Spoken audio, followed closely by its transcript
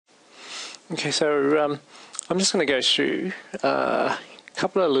Okay, so I'm just going to go through a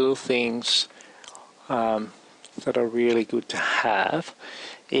couple of little things that are really good to have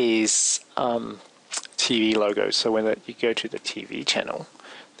is TV logos. So when you go to the TV channel,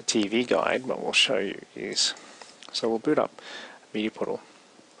 the TV guide, what we'll show you is, so we'll boot up MediaPortal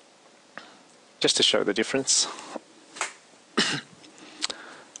just to show the difference.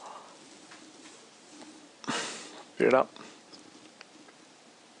 Boot it up.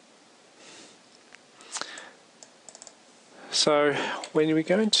 So when we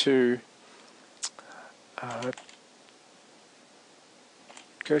go into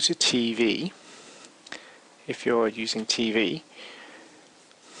go to TV, if you're using TV,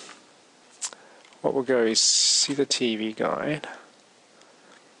 what we'll go is see the TV guide.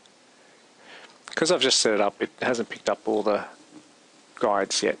 Because I've just set it up, it hasn't picked up all the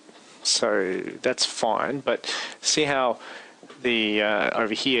guides yet, so that's fine. But see how the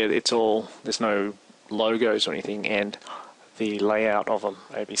over here it's all, there's no logos or anything, and the layout of them,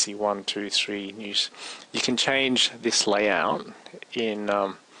 ABC 1, 2, 3 news. You can change this layout in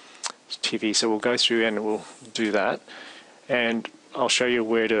TV, so we'll go through and we'll do that, and I'll show you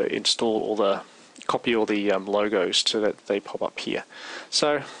where to install all the, copy all the logos so that they pop up here.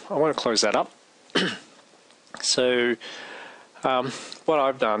 So I want to close that up. So what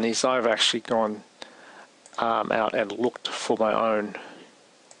I've done is I've actually gone out and looked for my own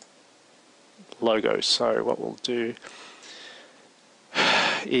logos. So what we'll do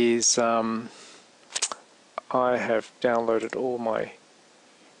is I have downloaded all my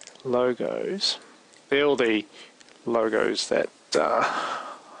logos. They're all the logos that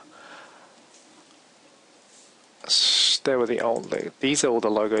they were the old. These are all the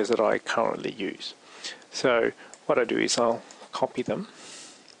logos that I currently use. So what I do is I'll copy them,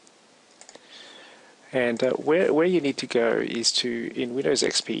 and where you need to go is to, in Windows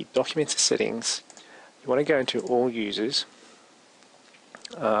XP, Documents and Settings, you want to go into All Users,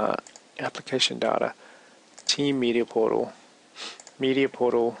 Application Data, Team MediaPortal,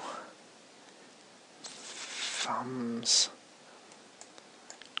 MediaPortal, Thumbs,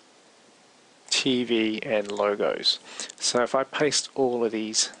 TV, and Logos. So if I paste all of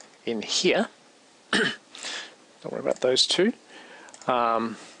these in here, don't worry about those two,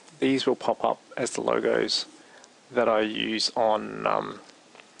 these will pop up as the logos that I use on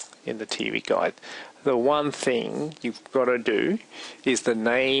in the TV guide. The one thing you've got to do is the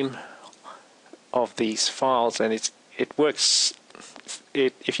name of these files, and it works.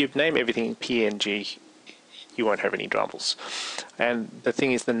 If you name everything in PNG, you won't have any troubles. And the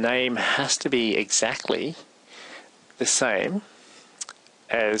thing is, the name has to be exactly the same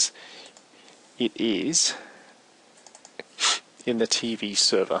as it is in the TV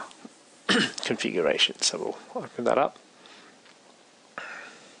server configuration. So we'll open that up.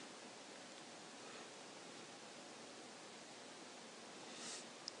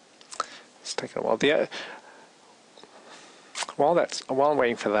 It's taking a while. While I'm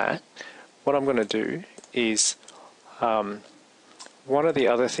waiting for that, what I'm going to do is one of the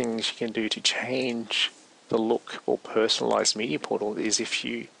other things you can do to change the look or personalize MediaPortal is if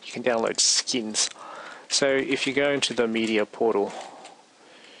you can download skins. So if you go into the MediaPortal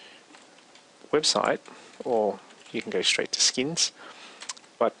website, or you can go straight to skins,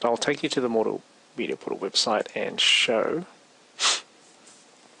 but I'll take you to the MediaPortal website and show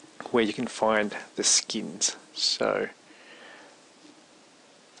where you can find the skins. So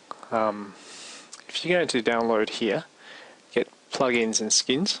if you go into download here, get plugins and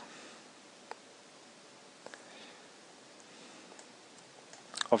skins.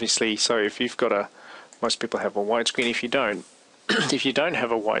 Obviously, so if you've got most people have a widescreen. If you don't, if you don't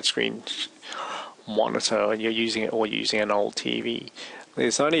have a widescreen monitor and you're using it or using an old TV,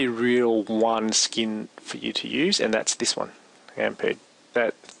 there's only real one skin for you to use, and that's this one, Amped.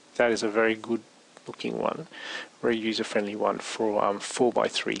 That is a very good looking one, very user friendly one for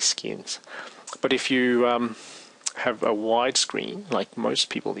 4:3 skins. But if you have a widescreen, like most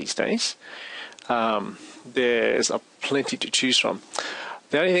people these days, there's plenty to choose from.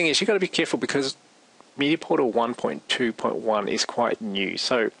 The only thing is you've got to be careful because MediaPortal 1.2.1 is quite new,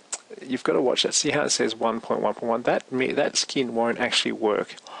 so you've got to watch that. See how it says 1.1.1? That skin won't actually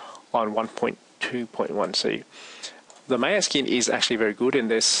work on 1.2.1. So the Maya skin is actually very good, and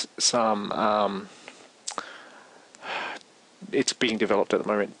there's some it's being developed at the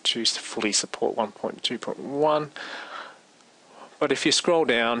moment to fully support 1.2.1. But if you scroll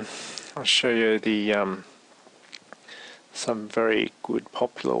down, I'll show you the some very good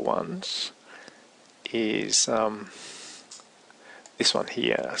popular ones. Is this one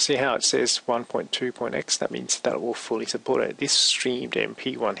here. See how it says 1.2.x? That means that will fully support it. This streamed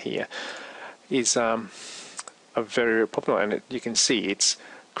MP one here, is a very popular, and you can see it's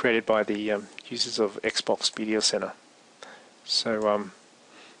created by the users of Xbox Media Center. So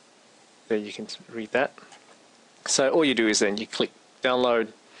there you can read that. So all you do is then you click download,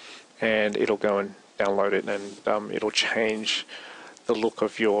 and it'll go and download it, and it'll change the look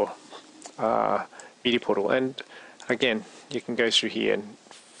of your MediaPortal. And again, you can go through here and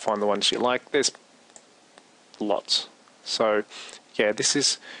find the ones you like. There's lots. So yeah, this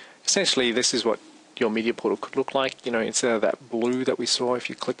is essentially what your MediaPortal could look like. You know, instead of that blue that we saw, if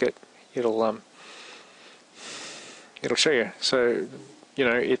you click it, it'll show you. So you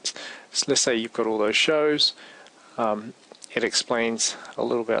know, let's say you've got all those shows. It explains a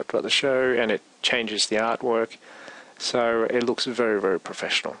little bit about the show, and it changes the artwork, so it looks very, very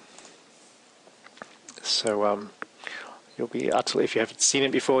professional. So you'll be utterly, if you haven't seen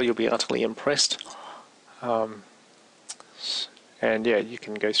it before, you'll be utterly impressed. And yeah, you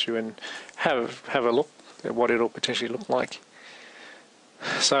can go through and have a look at what it'll potentially look like.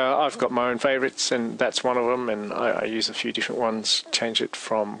 So I've got my own favorites, and that's one of them, and I use a few different ones, change it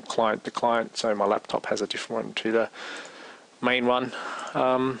from client to client, so my laptop has a different one to the main one.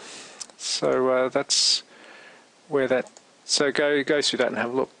 So that's where that, so go through that and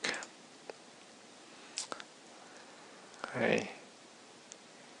have a look. Hey.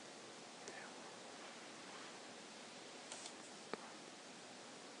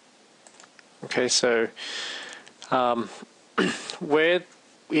 Okay, so where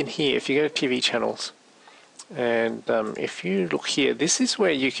in here, if you go to TV channels, and if you look here, this is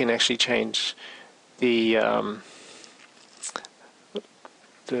where you can actually change the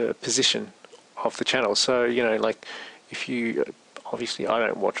position of the channel. So you know, like if you, obviously I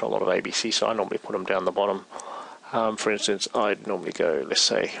don't watch a lot of ABC, so I normally put them down the bottom. For instance, I'd normally go, let's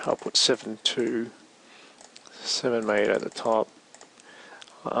say I'll put 7 to 7 made at the top.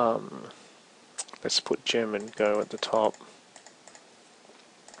 Let's put Gem and Go at the top.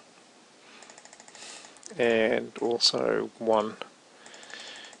 And also 1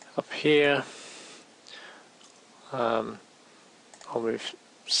 up here. I'll move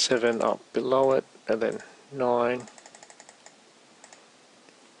 7 up below it, and then 9,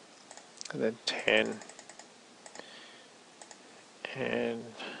 and then 10, and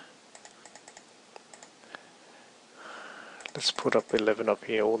let's put up 11 up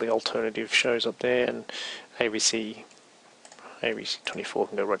here, all the alternative shows up there, and ABC 24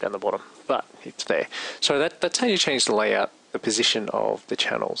 can go right down the bottom, but it's there. So that's how you change the layout, the position of the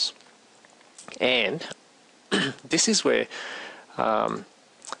channels. And this is where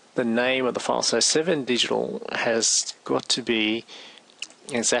the name of the file, so 7 digital has got to be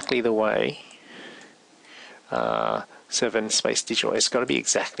exactly the way 7 space digital, it's got to be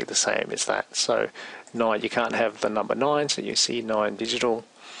exactly the same as that. So 9, you can't have the number 9, so you see 9 digital.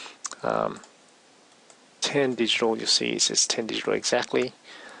 10 digital, you see it says 10 digital exactly.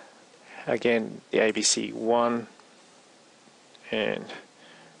 Again, the ABC 1, and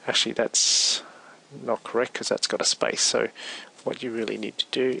actually that's not correct because that's got a space. So what you really need to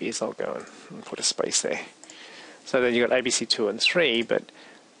do is I'll go and put a space there. So then you've got ABC 2 and 3, but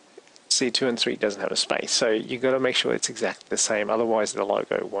C2 and 3 doesn't have a space. So you've got to make sure it's exactly the same, otherwise the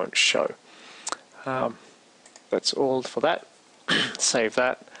logo won't show. That's all for that. Save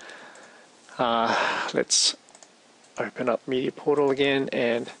that. Let's open up MediaPortal again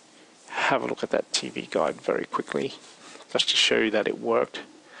and have a look at that TV guide very quickly, just to show you that it worked.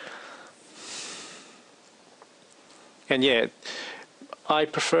 And yeah, I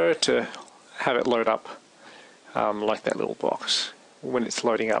prefer to have it load up like that little box when it's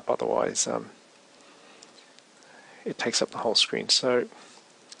loading up, otherwise it takes up the whole screen. So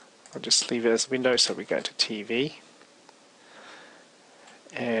I'll just leave it as a window. So we go to TV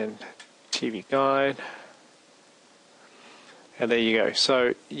and TV guide, and there you go.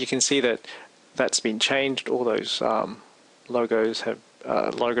 So you can see that that's been changed. All those logos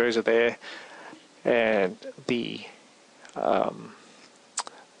are there, and the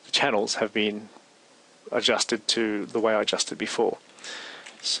channels have been adjusted to the way I adjusted before.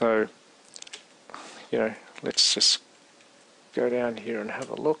 So, you know, let's just go down here and have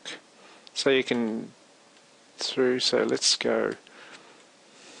a look. So you can through. So let's go.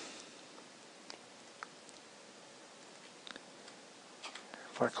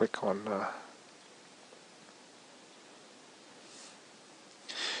 If I click on.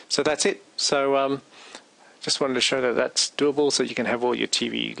 So that's it. So just wanted to show that that's doable, so you can have all your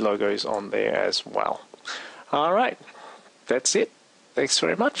TV logos on there as well. All right, that's it. Thanks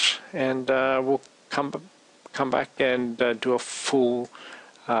very much, and we'll come back and do a full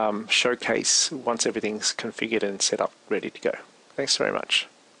showcase once everything's configured and set up, ready to go. Thanks very much.